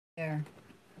There.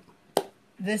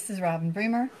 This is Robin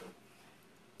Bremer,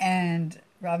 and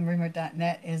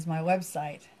robinbremer.net is my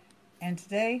website. And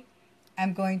today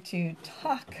I'm going to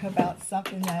talk about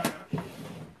something that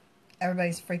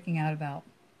everybody's freaking out about.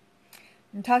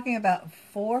 I'm talking about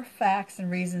 4 facts and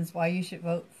reasons why you should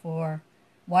vote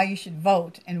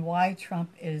and why Trump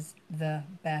is the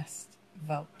best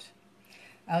vote.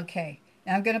 Okay,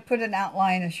 now I'm going to put an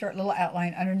outline, a short little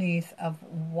outline underneath of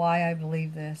why I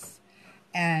believe this.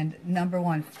 And number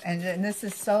 1, and this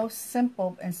is so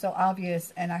simple and so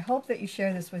obvious, and I hope that you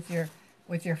share this with your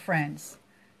friends.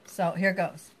 So here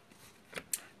goes.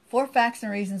 4 facts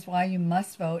and reasons why you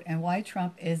must vote and why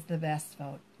Trump is the best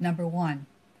vote. Number 1,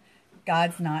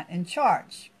 God's not in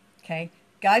charge. Okay,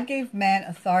 God gave man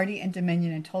authority and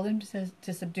dominion and told him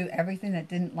to subdue everything that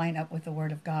didn't line up with the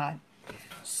Word of God.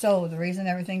 So the reason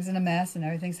everything's in a mess and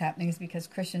everything's happening is because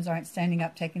Christians aren't standing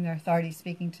up, taking their authority,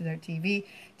 speaking to their TV,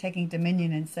 taking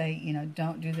dominion and say,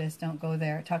 don't do this, don't go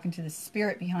there, talking to the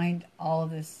spirit behind all of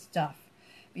this stuff,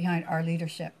 behind our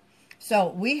leadership. So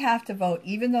we have to vote.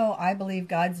 Even though I believe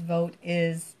God's vote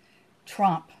is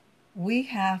Trump, we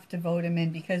have to vote him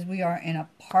in because we are in a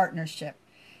partnership.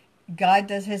 God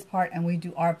does his part and we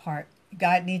do our part.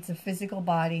 God needs a physical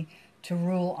body to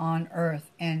rule on earth,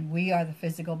 and we are the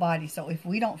physical body. So if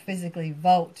we don't physically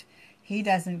vote, he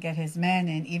doesn't get his man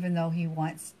in, even though he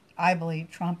wants, I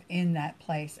believe, Trump in that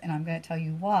place. And I'm going to tell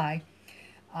you why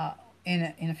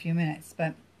in a few minutes.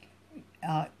 But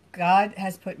God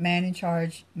has put man in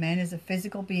charge. Man is a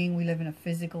physical being. We live in a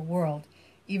physical world.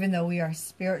 Even though we are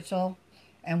spiritual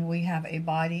and we have a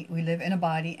body, we live in a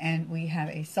body and we have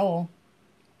a soul,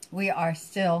 we are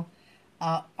still,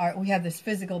 we have this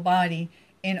physical body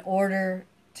in order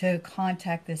to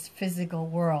contact this physical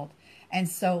world. And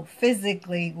so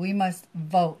physically we must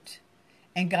vote,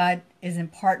 and God is in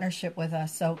partnership with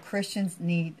us, so Christians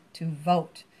need to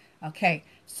vote. Okay,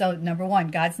 so number 1,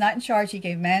 God's not in charge. He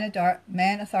gave man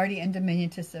authority and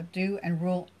dominion to subdue and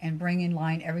rule and bring in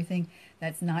line everything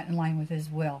that's not in line with his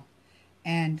will.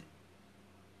 And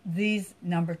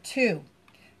number 2,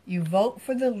 you vote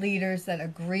for the leaders that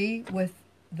agree with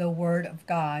the Word of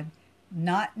God,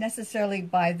 not necessarily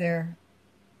by their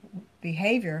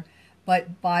behavior,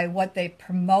 but by what they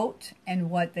promote and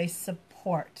what they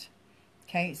support.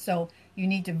 Okay, so you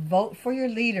need to vote for your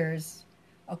leaders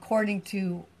according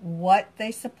to what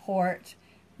they support,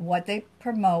 what they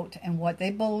promote, and what they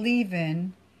believe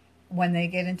in when they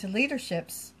get into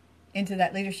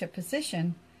that leadership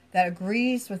position that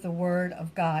agrees with the Word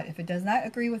of God. If it does not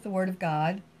agree with the Word of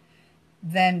God,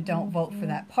 then don't vote for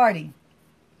that party.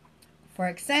 For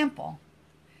example,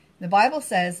 the Bible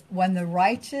says, when the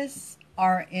righteous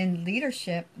are in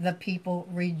leadership, the people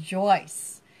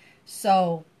rejoice.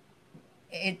 So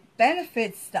it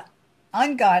benefits the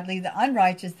ungodly, the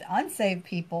unrighteous, the unsaved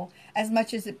people as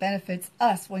much as it benefits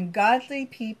us. When godly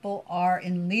people are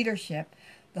in leadership,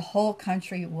 the whole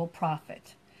country will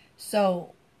profit.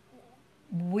 So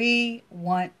we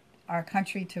want our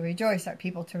country to rejoice, our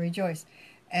people to rejoice.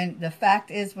 And the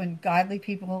fact is, when godly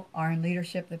people are in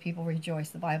leadership, the people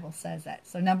rejoice. The Bible says that.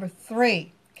 So number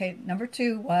 3, okay, number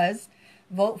 2 was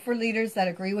vote for leaders that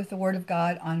agree with the Word of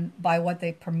God by what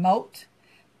they promote,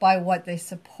 by what they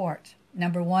support.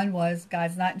 Number 1 was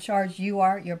God's not in charge.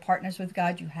 You're partners with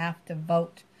God. You have to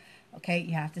vote. Okay,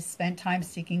 you have to spend time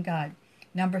seeking God.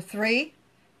 Number 3,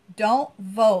 don't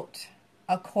vote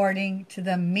according to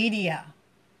the media.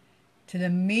 To the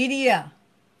media.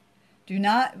 Do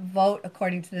not vote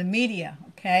according to the media,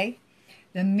 okay?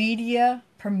 The media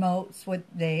promotes what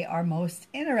they are most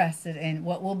interested in,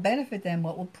 what will benefit them,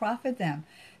 what will profit them.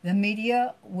 The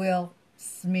media will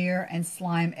smear and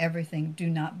slime everything. Do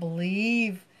not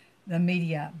believe the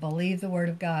media. Believe the Word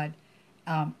of God.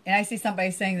 And I see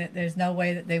somebody saying that there's no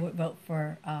way that they would vote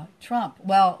for Trump.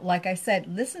 Well, like I said,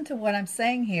 listen to what I'm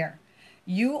saying here.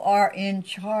 You are in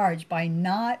charge. By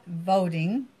not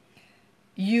voting,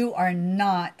 you are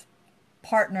not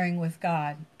partnering with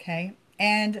God, okay?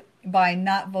 And by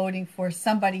not voting for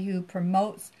somebody who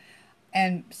promotes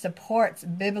and supports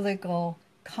biblical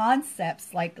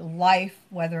concepts like life,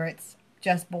 whether it's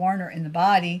just born or in the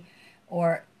body,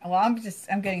 or, well, I'm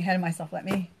getting ahead of myself. Let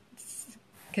me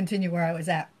continue where I was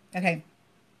at. Okay.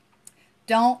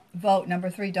 Don't vote. Number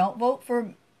 3, don't vote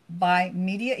by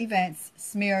media events,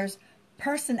 smears,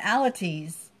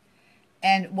 personalities,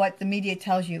 and what the media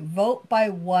tells you. Vote by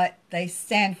what they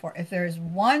stand for. If there is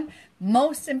one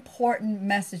most important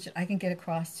message that I can get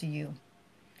across to you,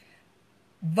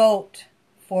 vote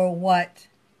for what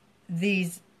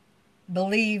these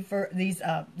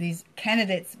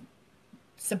candidates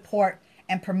support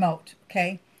and promote.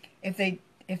 Okay, if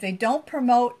they don't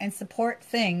promote and support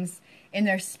things in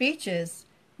their speeches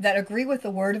that agree with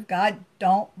the Word of God,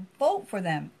 don't vote for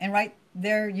them. And right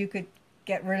there, you could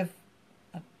get rid of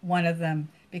one of them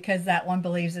because that one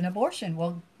believes in abortion.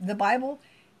 Well, the Bible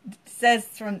says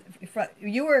from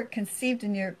you were conceived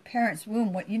in your parents'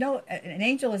 womb. What you know, an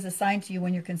angel is assigned to you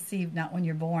when you're conceived, not when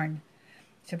you're born,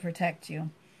 to protect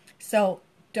you. So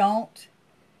don't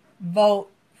vote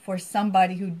for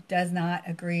somebody who does not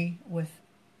agree with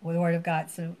the Word of God.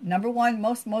 So number one,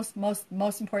 most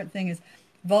important thing is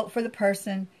vote for the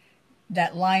person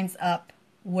that lines up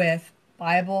with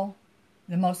Bible,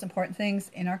 the most important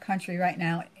things in our country right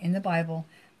now in the Bible.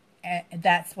 And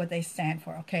that's what they stand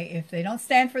for. Okay, if they don't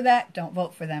stand for that, don't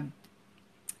vote for them.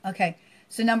 Okay,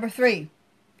 so number three,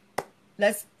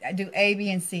 let's do A, B,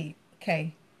 and C.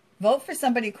 Okay, vote for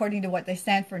somebody according to what they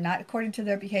stand for, not according to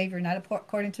their behavior, not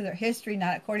according to their history,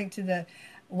 not according to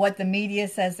what the media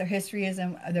says their history is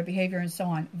and their behavior and so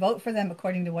on. Vote for them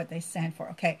according to what they stand for.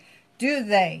 Okay, do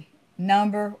they,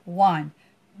 number one,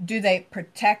 do they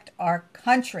protect our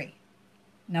country?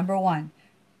 Number one.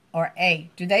 Or A,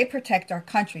 do they protect our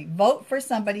country? Vote for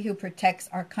somebody who protects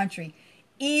our country,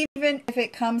 even if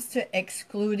it comes to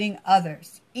excluding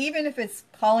others, even if it's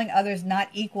calling others not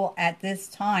equal at this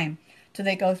time till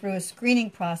they go through a screening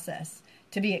process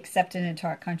to be accepted into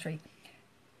our country.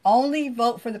 Only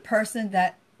vote for the person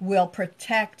that will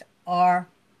protect our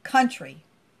country.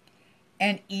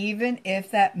 And even if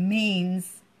that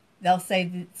means they'll say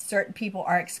that certain people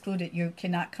are excluded, you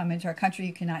cannot come into our country,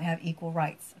 you cannot have equal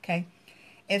rights, okay?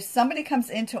 If somebody comes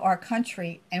into our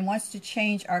country and wants to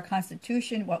change our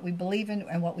Constitution, what we believe in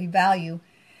and what we value,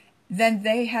 then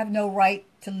they have no right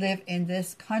to live in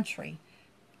this country.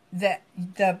 The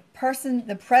president,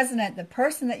 the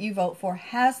person that you vote for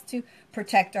has to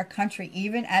protect our country,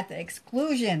 even at the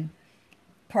exclusion,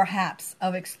 perhaps,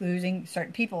 of excluding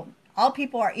certain people. All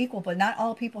people are equal, but not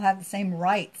all people have the same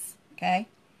rights, okay?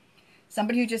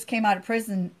 Somebody who just came out of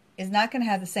prison is not going to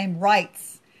have the same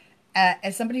rights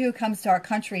as somebody who comes to our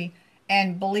country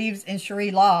and believes in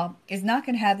Sharia law is not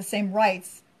going to have the same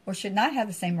rights or should not have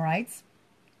the same rights.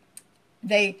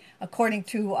 They, according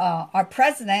to our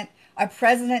president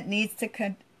needs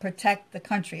to protect the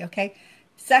country, okay?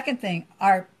 Second thing,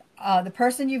 the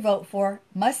person you vote for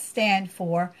must stand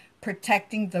for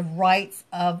protecting the rights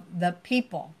of the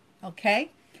people,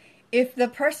 okay? If the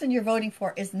person you're voting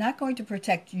for is not going to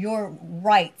protect your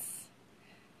rights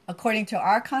according to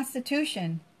our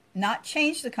Constitution, not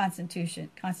change the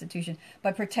Constitution,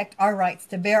 but protect our rights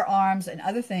to bear arms and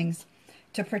other things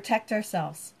to protect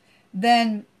ourselves,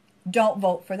 then don't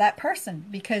vote for that person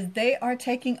because they are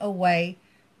taking away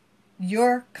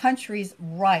your country's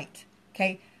right,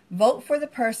 okay? Vote for the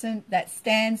person that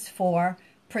stands for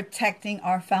protecting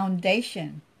our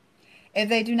foundation. If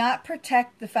they do not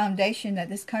protect the foundation that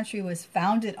this country was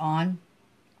founded on,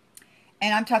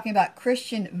 and I'm talking about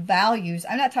Christian values.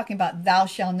 I'm not talking about thou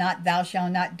shalt not,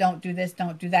 don't do this,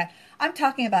 don't do that. I'm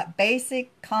talking about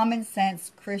basic common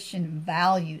sense Christian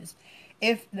values.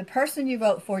 If the person you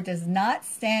vote for does not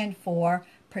stand for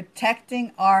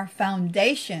protecting our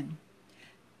foundation,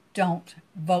 don't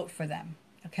vote for them,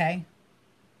 okay?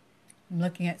 I'm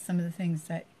looking at some of the things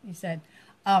that you said.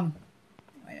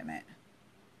 Wait a minute.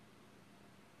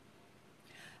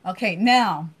 Okay,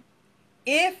 now,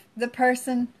 if the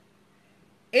person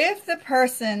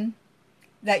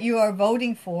that you are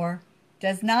voting for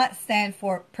does not stand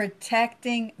for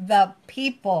protecting the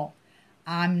people,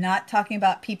 I'm not talking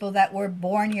about people that were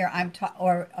born here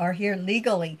or are here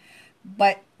legally,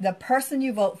 but the person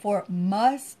you vote for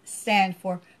must stand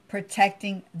for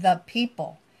protecting the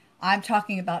people. I'm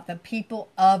talking about the people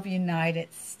of the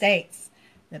United States,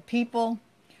 the people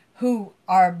who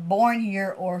are born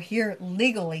here or here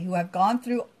legally, who have gone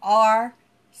through our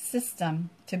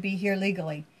system to be here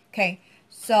legally. Okay,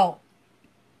 so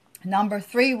number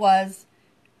 3 was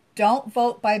don't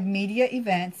vote by media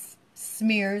events,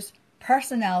 smears,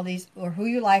 personalities, or who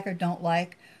you like or don't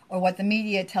like, or what the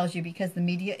media tells you, because the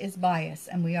media is biased,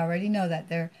 and we already know that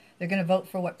they're going to vote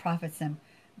for what profits them.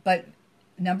 But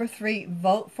number 3,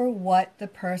 vote for what the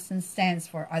person stands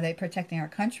for. Are they protecting our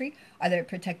country? Are they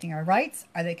protecting our rights?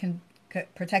 Are they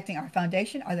protecting our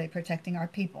foundation? Are they protecting our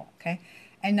people? Okay,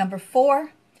 and number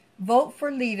 4, vote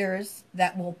for leaders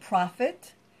that will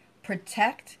profit,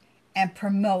 protect, and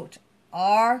promote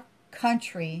our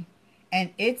country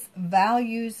and its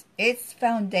values, its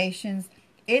foundations,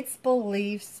 its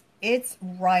beliefs, its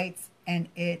rights, and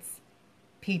its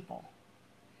people.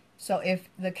 So if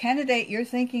the candidate you're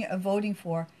thinking of voting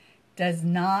for does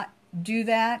not do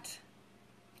that,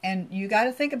 and you got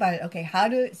to think about it, okay, how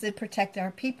does it protect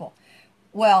our people?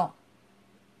 Well,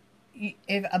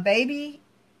 if a baby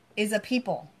is a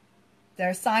people, they're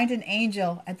assigned an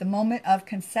angel at the moment of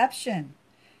conception,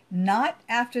 not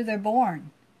after they're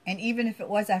born. And even if it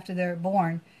was after they're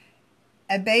born,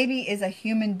 a baby is a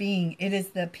human being. It is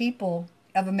the people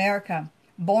of America,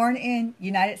 born in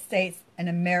United States, an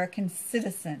American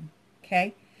citizen.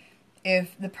 Okay?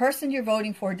 If the person you're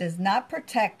voting for does not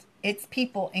protect its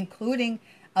people, including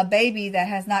a baby that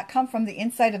has not come from the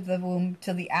inside of the womb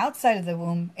to the outside of the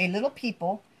womb, a little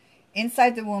people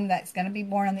inside the womb that's going to be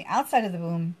born on the outside of the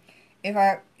womb,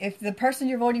 if the person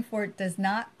you're voting for does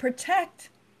not protect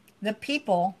the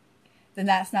people, then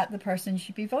that's not the person you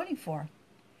should be voting for.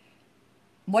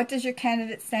 What does your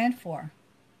candidate stand for?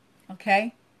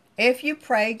 Okay? If you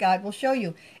pray, God will show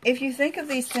you. If you think of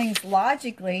these things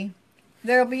logically,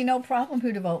 there will be no problem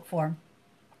who to vote for.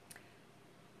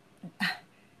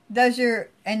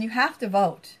 And you have to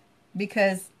vote,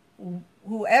 because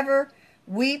whoever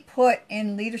we put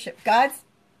in leadership, God's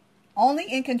only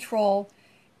in control.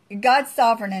 God's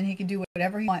sovereign and he can do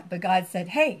whatever he wants. But God said,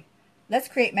 hey, let's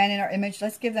create man in our image.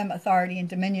 Let's give them authority and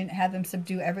dominion, have them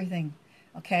subdue everything.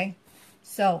 Okay?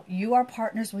 So you are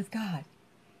partners with God.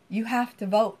 You have to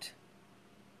vote.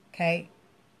 Okay?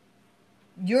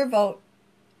 Your vote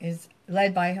is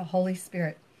led by the Holy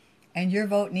Spirit. And your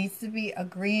vote needs to be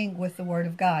agreeing with the Word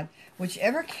of God.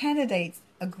 Whichever candidate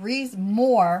agrees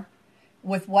more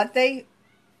with what they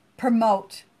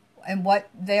promote and what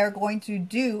they're going to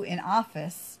do in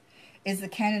office is the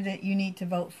candidate you need to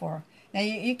vote for. Now,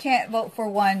 you can't vote for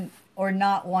one or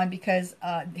not one because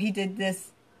he did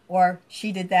this or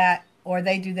she did that or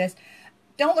they do this.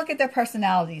 Don't look at their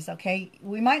personalities, okay?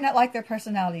 We might not like their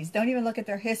personalities. Don't even look at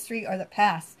their history or the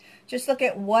past. Just look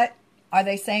at what are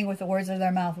they saying with the words of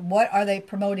their mouth. What are they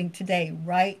promoting today,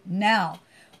 right now?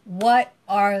 What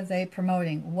are they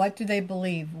promoting? What do they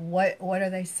believe? What are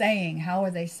they saying? How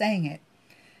are they saying it?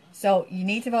 So you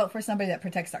need to vote for somebody that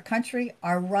protects our country,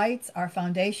 our rights, our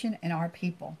foundation, and our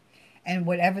people. And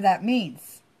whatever that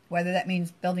means, whether that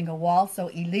means building a wall so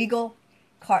illegal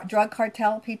drug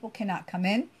cartel people cannot come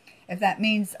in, if that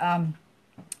means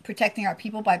protecting our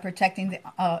people by protecting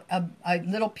a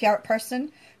little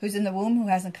person who's in the womb who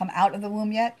hasn't come out of the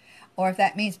womb yet, or if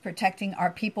that means protecting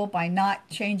our people by not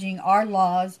changing our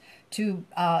laws to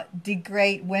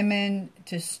degrade women,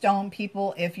 to stone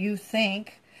people if you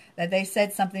think that they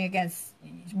said something against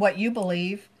what you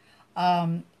believe.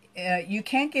 You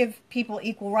can't give people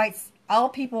equal rights. All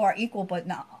people are equal, but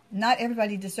not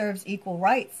everybody deserves equal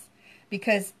rights.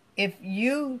 Because if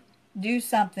you do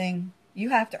something, you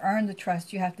have to earn the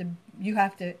trust. You have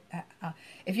to.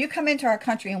 If you come into our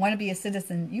country and want to be a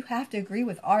citizen, you have to agree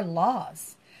with our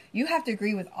laws. You have to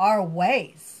agree with our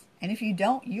ways. And if you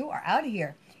don't, you are out of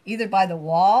here, either by the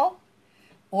wall,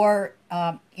 or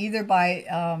either by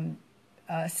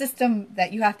a system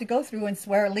that you have to go through and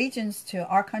swear allegiance to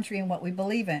our country and what we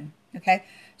believe in. Okay?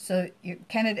 So your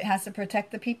candidate has to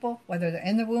protect the people, whether they're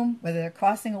in the womb, whether they're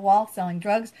crossing a wall, selling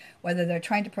drugs, whether they're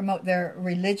trying to promote their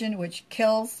religion, which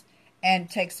kills and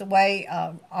takes away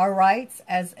our rights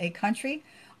as a country,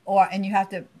 and you have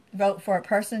to vote for a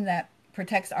person that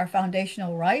protects our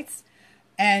foundational rights,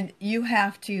 and you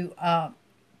have to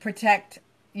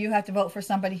vote for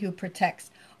somebody who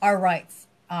protects our rights.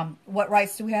 What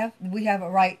rights do we have? We have a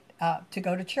right to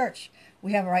go to church.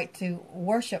 We have a right to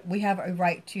worship. We have a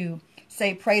right to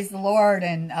say praise the Lord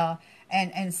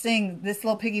and sing. This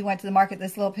little piggy went to the market.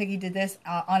 This little piggy did this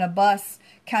on a bus,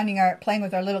 playing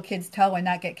with our little kid's toe and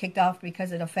not get kicked off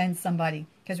because it offends somebody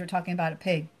because we're talking about a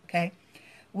pig. Okay,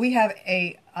 we have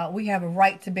a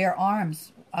right to bear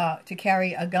arms, to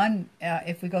carry a gun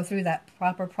if we go through that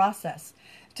proper process.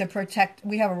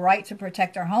 We have a right to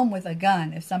protect our home with a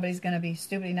gun if somebody's going to be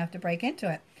stupid enough to break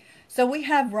into it. So we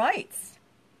have rights,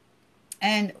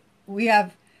 and we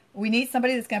need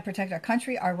somebody that's going to protect our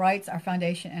country, our rights, our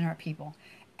foundation, and our people.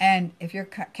 And if your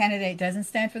candidate doesn't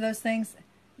stand for those things,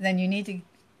 then you need to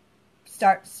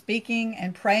start speaking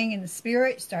and praying in the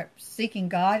Spirit, start seeking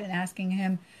God and asking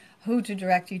Him who to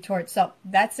direct you towards. So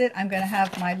that's it. I'm going to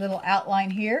have my little outline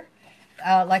here,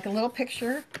 like a little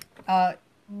picture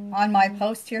on my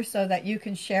post here so that you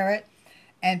can share it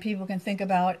and people can think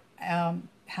about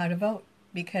how to vote.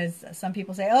 Because some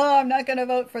people say, oh, I'm not going to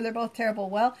vote for, they're both terrible.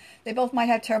 Well, they both might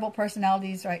have terrible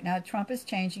personalities right now. Trump is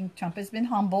changing. Trump has been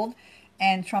humbled,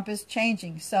 and Trump is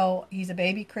changing. So he's a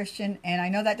baby Christian, and I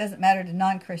know that doesn't matter to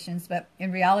non-Christians, but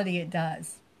in reality it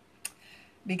does.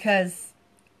 Because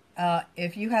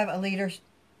if you have a leader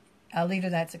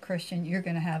that's a Christian, you're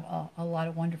going to have a lot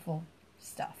of wonderful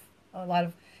stuff.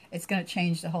 It's going to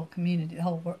change the whole community,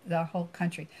 the whole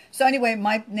country. So anyway,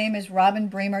 my name is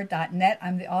robinbremer.net.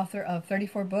 I'm the author of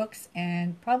 34 books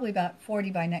and probably about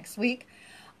 40 by next week.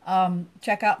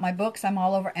 Check out my books. I'm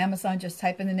all over Amazon. Just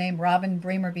type in the name Robin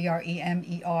Bremer,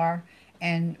 Bremer,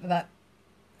 and about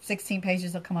 16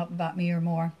 pages will come up about me or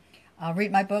more.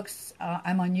 Read my books.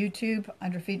 I'm on YouTube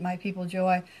under Feed My People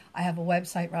Joy. I have a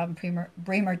website,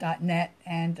 robinbremer.net,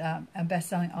 and I'm a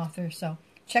best-selling author. So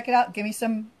check it out. Give me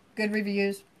some good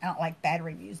reviews. I don't like bad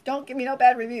reviews. Don't give me no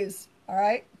bad reviews. All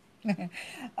right?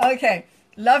 Okay.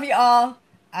 Love you all.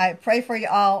 I pray for you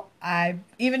all.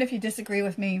 Even if you disagree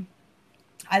with me,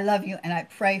 I love you, and I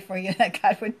pray for you that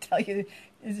God would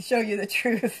show you the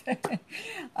truth.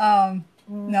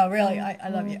 No, really, I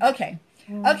love you. Okay.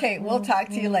 Okay, we'll talk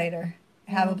to you later.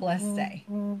 Have a blessed day.